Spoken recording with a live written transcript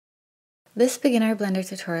This beginner Blender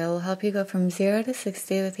tutorial will help you go from 0 to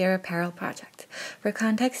 60 with your apparel project. For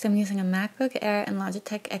context, I'm using a MacBook Air and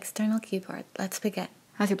Logitech external keyboard. Let's begin.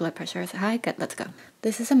 How's your blood pressure? Is it high? Good, let's go.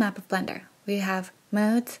 This is a map of Blender. We have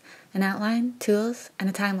modes, an outline, tools, and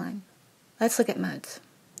a timeline. Let's look at modes.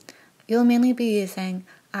 You'll mainly be using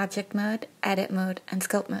object mode, edit mode, and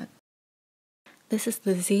sculpt mode. This is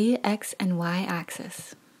the Z, X, and Y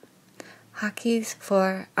axis. Hotkeys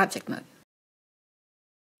for object mode.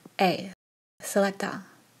 A. Select all.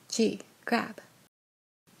 G. Grab.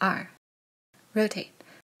 R. Rotate.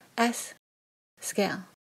 S. Scale.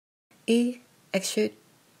 E. Extrude.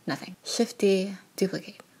 Nothing. Shift D.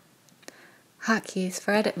 Duplicate. Hotkeys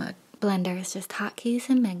for edit mode. Blender is just hotkeys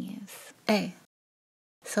and menus. A.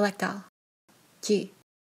 Select all. G.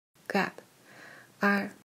 Grab.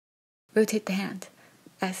 R. Rotate the hand.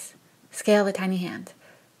 S. Scale the tiny hand.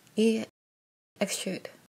 E. Extrude.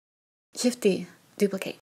 Shift D.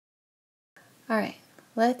 Duplicate. Alright,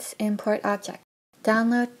 let's import object.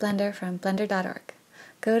 Download Blender from blender.org.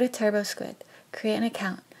 Go to TurboSquid. Create an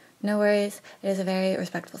account. No worries, it is a very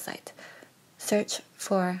respectful site. Search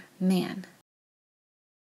for man.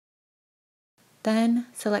 Then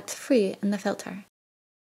select free in the filter.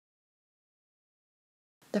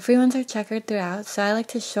 The free ones are checkered throughout, so I like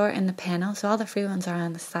to shorten the panel so all the free ones are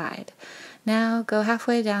on the side. Now go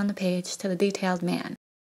halfway down the page to the detailed man.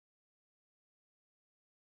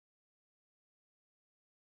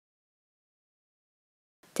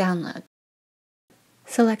 Download.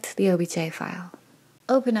 Select the OBJ file.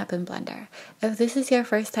 Open up in Blender. If this is your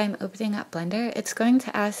first time opening up Blender, it's going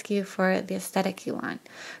to ask you for the aesthetic you want.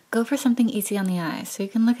 Go for something easy on the eye so you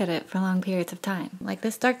can look at it for long periods of time, like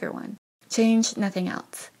this darker one. Change nothing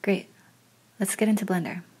else. Great. Let's get into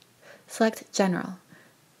Blender. Select General.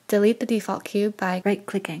 Delete the default cube by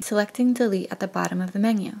right-clicking, selecting Delete at the bottom of the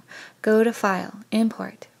menu. Go to File,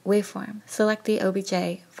 Import, Waveform. Select the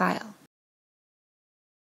OBJ file.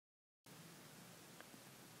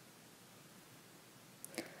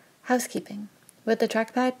 Housekeeping. With the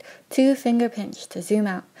trackpad, 2-finger pinch to zoom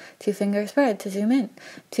out, 2-finger spread to zoom in,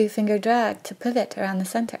 2-finger drag to pivot around the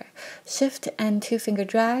center, shift and 2-finger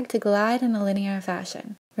drag to glide in a linear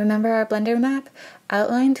fashion. Remember our Blender map?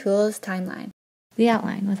 Outline, tools, timeline. The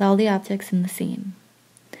outline with all the objects in the scene.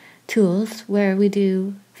 Tools, where we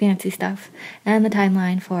do fancy stuff, and the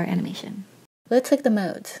timeline for animation. Let's look at the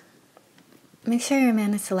modes. Make sure your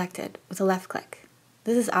man is selected with a left click.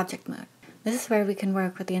 This is object mode. This is where we can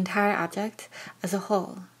work with the entire object as a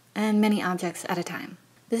whole, and many objects at a time.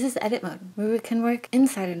 This is edit mode, where we can work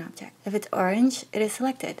inside an object. If it's orange, it is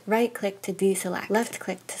selected. Right-click to deselect.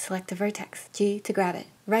 Left-click to select a vertex. G to grab it.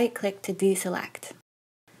 Right-click to deselect.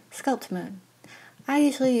 Sculpt mode. I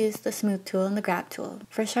usually use the Smooth tool and the Grab tool.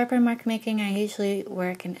 For sharper mark making, I usually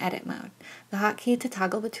work in edit mode. The hotkey to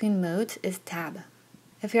toggle between modes is Tab.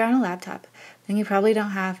 If you're on a laptop, then you probably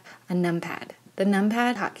don't have a numpad. The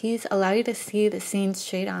numpad hotkeys allow you to see the scene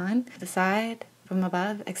straight on, the side, from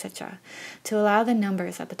above, etc. To allow the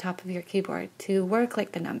numbers at the top of your keyboard to work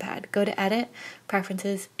like the numpad, go to Edit,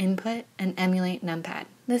 Preferences, Input, and emulate numpad.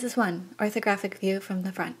 This is one orthographic view from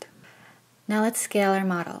the front. Now let's scale our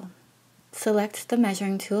model. Select the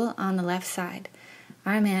measuring tool on the left side.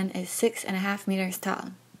 Our man is 6.5 meters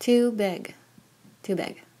tall. Too big. Too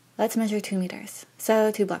big. Let's measure 2 meters. So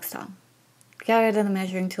 2 blocks tall. Get rid of the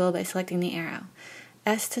measuring tool by selecting the arrow.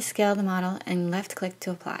 S to scale the model and left click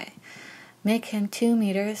to apply. Make him 2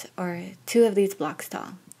 meters or 2 of these blocks tall.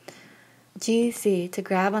 GZ to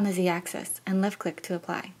grab on the Z axis and left click to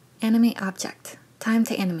apply. Animate object. Time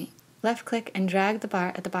to animate. Left click and drag the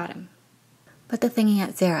bar at the bottom. Put the thingy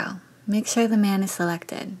at 0. Make sure the man is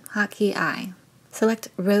selected. Hotkey I. Select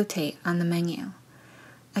rotate on the menu.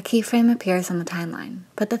 A keyframe appears on the timeline.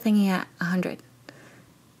 Put the thingy at 100.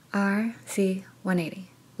 RZ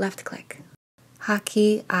 180. Left click.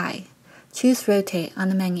 Hotkey I. Choose rotate on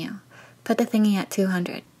the menu. Put the thingy at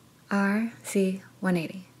 200. RZ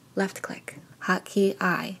 180. Left click. Hotkey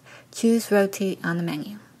I. Choose rotate on the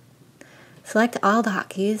menu. Select all the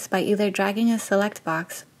hotkeys by either dragging a select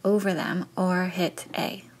box over them or hit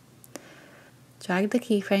A. Drag the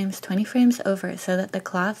keyframes 20 frames over so that the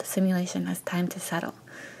cloth simulation has time to settle.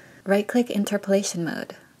 Right-click interpolation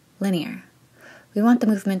mode. Linear. We want the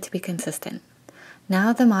movement to be consistent.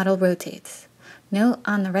 Now the model rotates. Note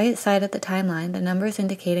on the right side of the timeline the numbers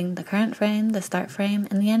indicating the current frame, the start frame,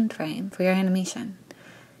 and the end frame for your animation.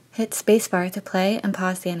 Hit spacebar to play and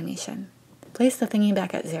pause the animation. Place the thingy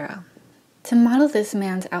back at 0. To model this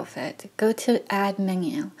man's outfit, go to Add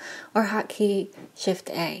Menu or hotkey Shift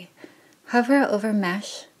A. Hover over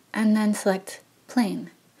Mesh and then select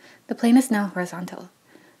Plane. The plane is now horizontal.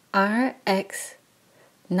 R, X,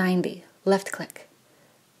 90, left click.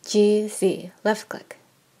 GZ, left click.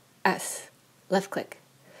 S, left click.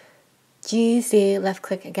 GZ, left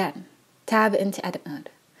click again. Tab into edit mode.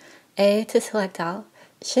 A to select all,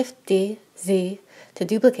 Shift D, Z to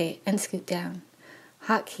duplicate and scoot down.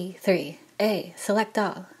 Hotkey 3, A, select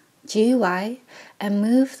all. GY, and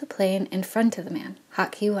move the plane in front of the man.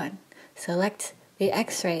 Hotkey 1, select the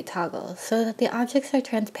X-ray toggle so that the objects are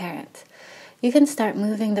transparent. You can start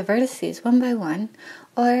moving the vertices one by one,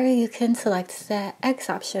 or you can select the X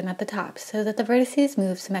option at the top so that the vertices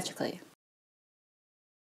move symmetrically.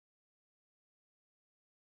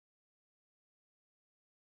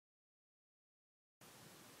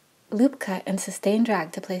 Loop cut and sustain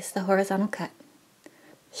drag to place the horizontal cut.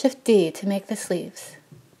 Shift D to make the sleeves.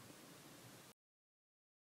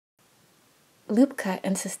 Loop cut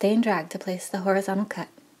and sustain drag to place the horizontal cut.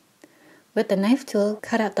 With the knife tool,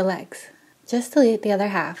 cut out the legs. Just delete the other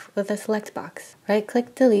half with the select box.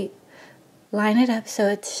 Right-click delete. Line it up so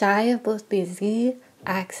it's shy of both the Z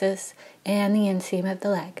axis and the inseam of the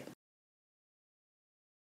leg.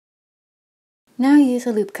 Now use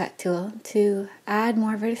a loop cut tool to add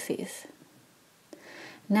more vertices.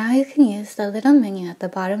 Now you can use the little menu at the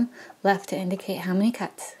bottom left to indicate how many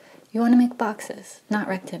cuts. You want to make boxes, not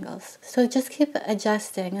rectangles, so just keep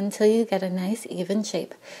adjusting until you get a nice even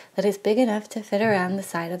shape that is big enough to fit around the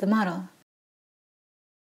side of the model.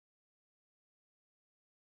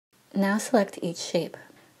 Now select each shape.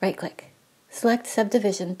 Right-click. Select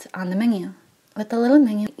subdivisions on the menu. With the little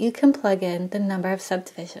menu, you can plug in the number of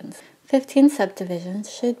subdivisions. 15 subdivisions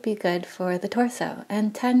should be good for the torso,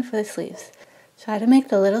 and 10 for the sleeves. Try to make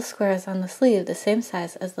the little squares on the sleeve the same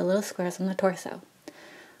size as the little squares on the torso.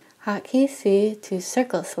 Hotkey C to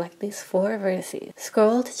circle select these 4 vertices.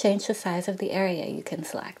 Scroll to change the size of the area you can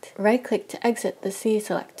select. Right-click to exit the C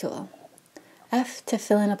select tool. F to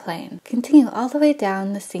fill in a plane. Continue all the way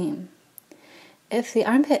down the seam. If the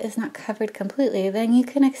armpit is not covered completely, then you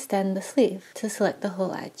can extend the sleeve to select the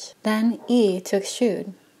whole edge. Then E to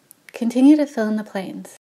extrude. Continue to fill in the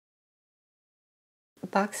planes.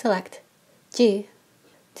 Box select G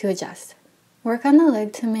to adjust. Work on the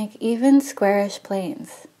leg to make even squarish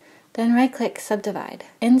planes. Then right-click subdivide.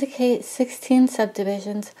 Indicate 16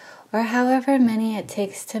 subdivisions or however many it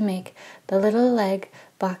takes to make the little leg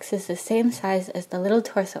boxes the same size as the little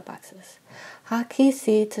torso boxes. Hotkey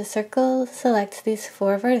C to circle select these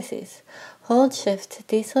 4 vertices. Hold Shift to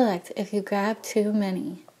deselect if you grab too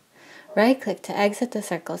many. Right-click to exit the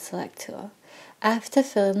circle select tool. F to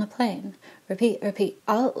fill in the plane. Repeat.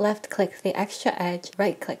 Alt left-click the extra edge.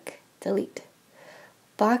 Right-click. Delete.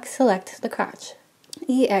 Box select the crotch.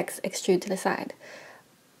 EX extrude to the side.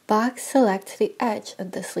 Box select the edge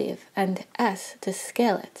of the sleeve and S to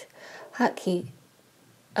scale it. Hotkey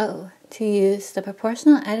O to use the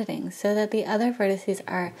proportional editing so that the other vertices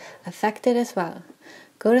are affected as well.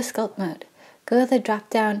 Go to sculpt mode. Go to the drop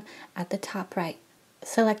down at the top right.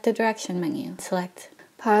 Select the direction menu. Select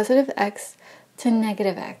positive X to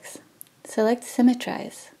negative X. Select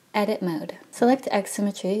symmetrize. Edit mode. Select X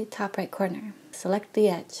symmetry top right corner. Select the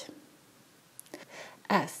edge.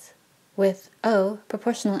 S with O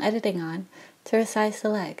proportional editing on to resize the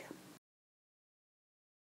leg.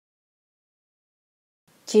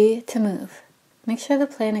 G to move. Make sure the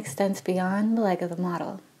plane extends beyond the leg of the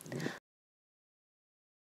model.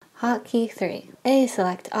 Hotkey 3. A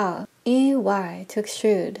select all. EY to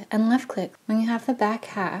extrude and left click when you have the back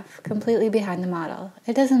half completely behind the model.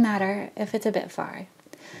 It doesn't matter if it's a bit far.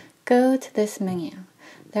 Go to this menu.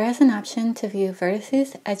 There is an option to view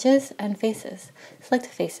vertices, edges, and faces. Select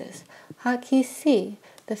faces. Hotkey C,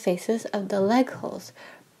 the faces of the leg holes.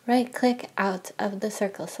 Right-click out of the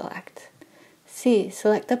circle select. C,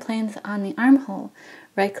 select the planes on the armhole.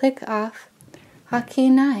 Right-click off. Hotkey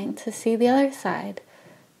 9 to see the other side.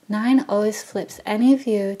 9 always flips any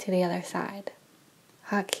view to the other side.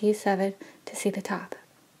 Hotkey 7 to see the top.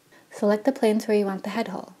 Select the planes where you want the head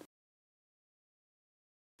hole.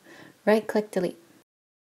 Right-click delete.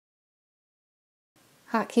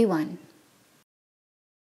 Hotkey 1.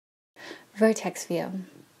 Vertex view.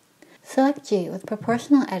 Select G with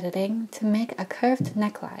proportional editing to make a curved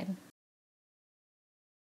neckline.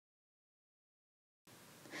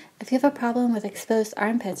 If you have a problem with exposed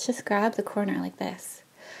armpits, just grab the corner like this.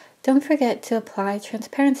 Don't forget to apply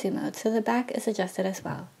transparency mode so the back is adjusted as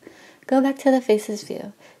well. Go back to the faces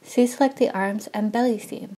view. Select the arms and belly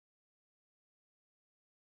seam.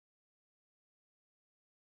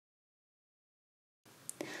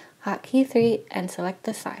 Hotkey 3 and select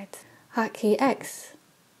the sides. Hotkey X,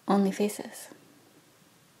 only faces.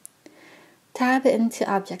 Tab into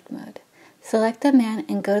object mode. Select the man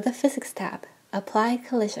and go to the physics tab. Apply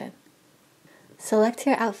collision. Select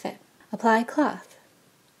your outfit. Apply cloth.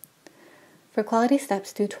 For quality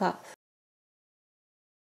steps, do 12.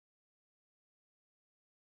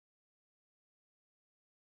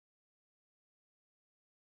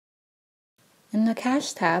 In the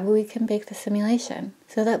Cache tab, we can bake the simulation,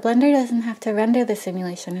 so that Blender doesn't have to render the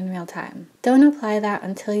simulation in real time. Don't apply that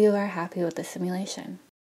until you are happy with the simulation.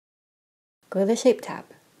 Go to the Shape tab.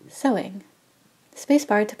 Sewing.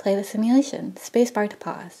 Spacebar to play the simulation, spacebar to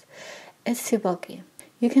pause. It's too bulky.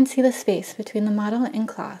 You can see the space between the model and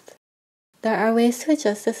cloth. There are ways to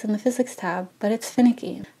adjust this in the Physics tab, but it's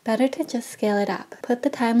finicky. Better to just scale it up. Put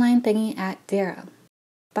the timeline thingy at 0.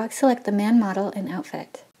 Box select the man model and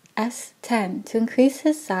outfit. S10 to increase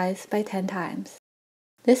his size by 10 times.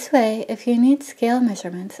 This way, if you need scale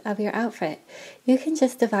measurements of your outfit, you can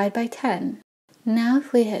just divide by 10. Now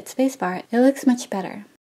if we hit spacebar, it looks much better.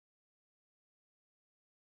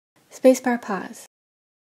 Spacebar pause.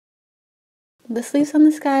 The sleeves on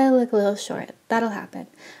this guy look a little short. That'll happen.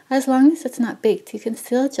 As long as it's not baked, you can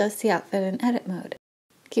still adjust the outfit in edit mode.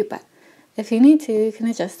 Cute butt. If you need to, you can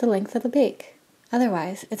adjust the length of the bake.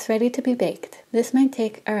 Otherwise, it's ready to be baked. This might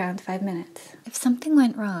take around 5 minutes. If something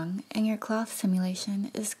went wrong and your cloth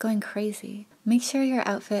simulation is going crazy, make sure your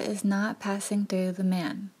outfit is not passing through the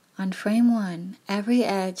man. On frame 1, every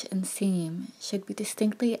edge and seam should be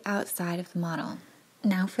distinctly outside of the model.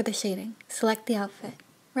 Now for the shading. Select the outfit.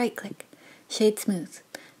 Right-click. Shade Smooth.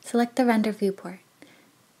 Select the render viewport.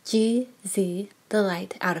 GZ the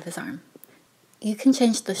light out of his arm. You can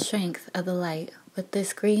change the strength of the light with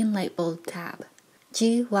this green light bulb tab.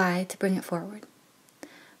 GY to bring it forward.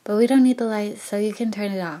 But we don't need the light, so you can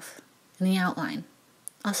turn it off in the outline.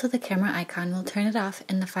 Also, the camera icon will turn it off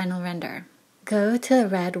in the final render. Go to the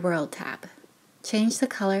Red World tab. Change the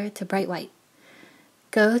color to bright white.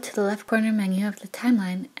 Go to the left corner menu of the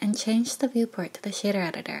timeline and change the viewport to the shader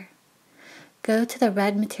editor. Go to the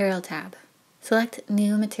Red Material tab. Select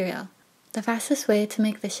New Material. The fastest way to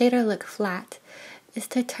make the shader look flat is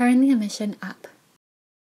to turn the emission up.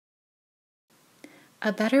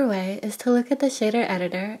 A better way is to look at the shader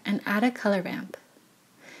editor and add a color ramp.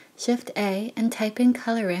 Shift A and type in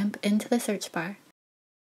color ramp into the search bar.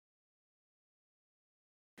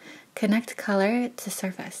 Connect color to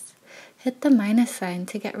surface. Hit the minus sign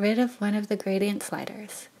to get rid of one of the gradient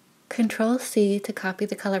sliders. Control C to copy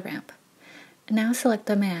the color ramp. Now select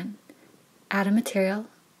the man. Add a material.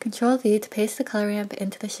 Control V to paste the color ramp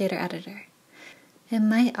into the shader editor. It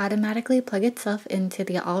might automatically plug itself into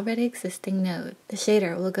the already existing node. The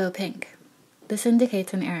shader will go pink. This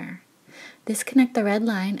indicates an error. Disconnect the red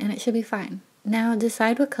line and it should be fine. Now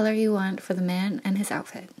decide what color you want for the man and his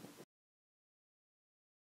outfit.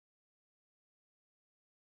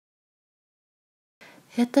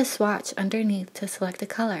 Hit the swatch underneath to select a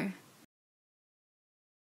color.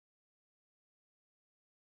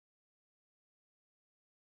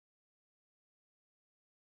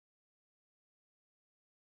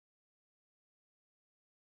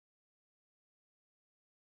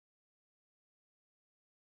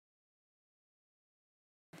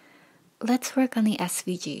 Let's work on the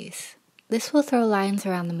SVGs. This will throw lines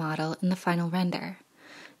around the model in the final render.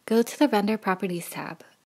 Go to the Render Properties tab.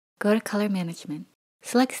 Go to Color Management.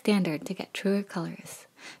 Select Standard to get truer colors.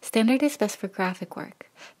 Standard is best for graphic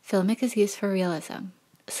work. Filmic is used for realism.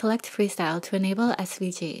 Select Freestyle to enable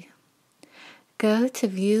SVG. Go to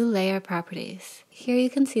View Layer Properties. Here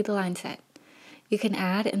you can see the line set. You can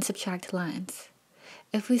add and subtract lines.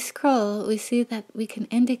 If we scroll, we see that we can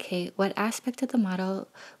indicate what aspect of the model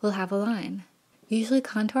will have a line. Usually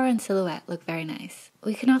contour and silhouette look very nice.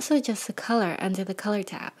 We can also adjust the color under the Color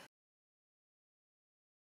tab.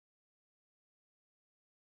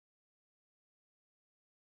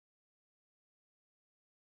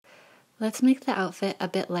 Let's make the outfit a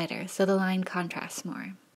bit lighter so the line contrasts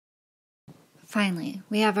more. Finally,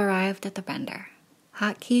 we have arrived at the render.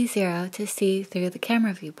 Hotkey 0 to see through the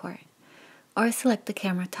camera viewport, or select the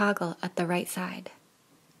camera toggle at the right side.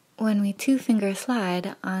 When we two-finger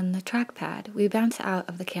slide on the trackpad, we bounce out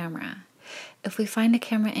of the camera. If we find a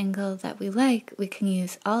camera angle that we like, we can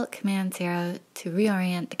use Alt-Command-0 to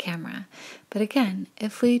reorient the camera. But again,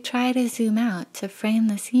 if we try to zoom out to frame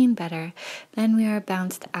the scene better, then we are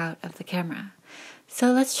bounced out of the camera.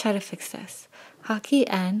 So let's try to fix this. Hotkey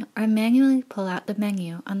N or manually pull out the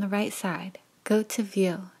menu on the right side. Go to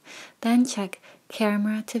View, then check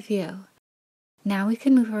Camera to View. Now we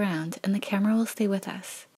can move around and the camera will stay with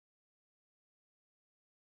us.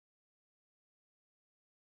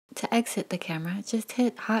 To exit the camera, just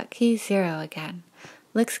hit Hotkey 0 again.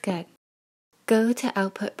 Looks good. Go to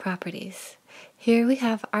Output Properties. Here we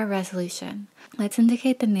have our resolution. Let's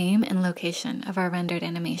indicate the name and location of our rendered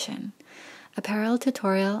animation. Apparel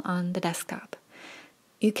tutorial on the desktop.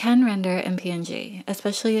 You can render in PNG,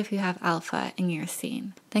 especially if you have alpha in your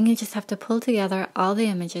scene. Then you just have to pull together all the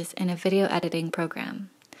images in a video editing program.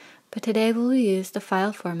 But today we'll use the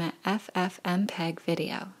file format FFmpeg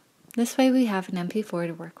video. This way we have an MP4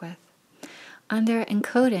 to work with. Under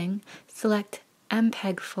encoding, select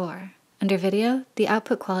MPEG-4. Under video, the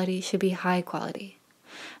output quality should be high quality.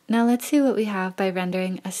 Now let's see what we have by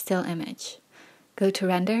rendering a still image. Go to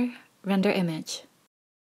Render, Render Image.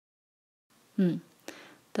 The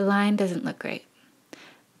line doesn't look great.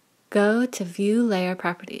 Go to View Layer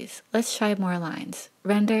Properties. Let's try more lines.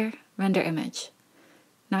 Render, Render Image.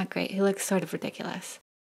 Not great, he looks sort of ridiculous.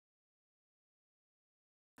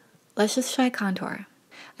 Let's just try Contour.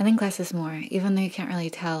 I think less is more, even though you can't really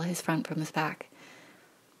tell his front from his back.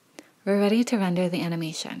 We're ready to render the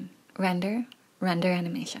animation. Render, Render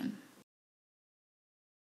Animation.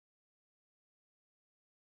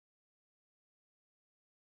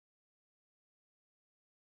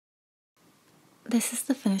 This is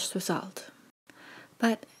the finished result,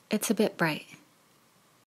 but it's a bit bright.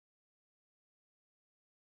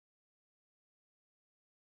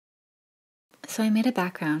 So I made a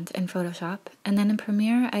background in Photoshop, and then in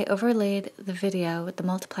Premiere I overlaid the video with the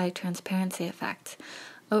multiplied transparency effect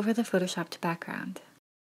over the photoshopped background.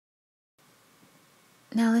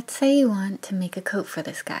 Now let's say you want to make a coat for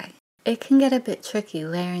this guy. It can get a bit tricky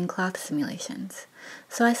layering cloth simulations,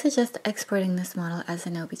 so I suggest exporting this model as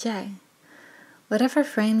an OBJ. Whatever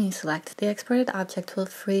frame you select, the exported object will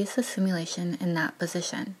freeze the simulation in that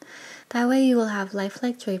position. That way you will have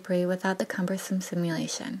lifelike drapery without the cumbersome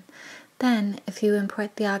simulation. Then, if you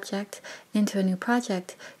import the object into a new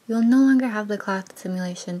project, you will no longer have the cloth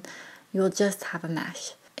simulation, you will just have a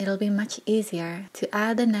mesh. It'll be much easier to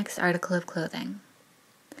add the next article of clothing.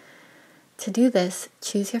 To do this,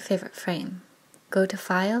 choose your favorite frame. Go to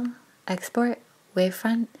File, Export,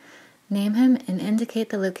 Wavefront, name him and indicate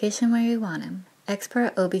the location where you want him.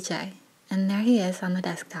 Export OBJ, and there he is on the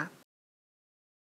desktop.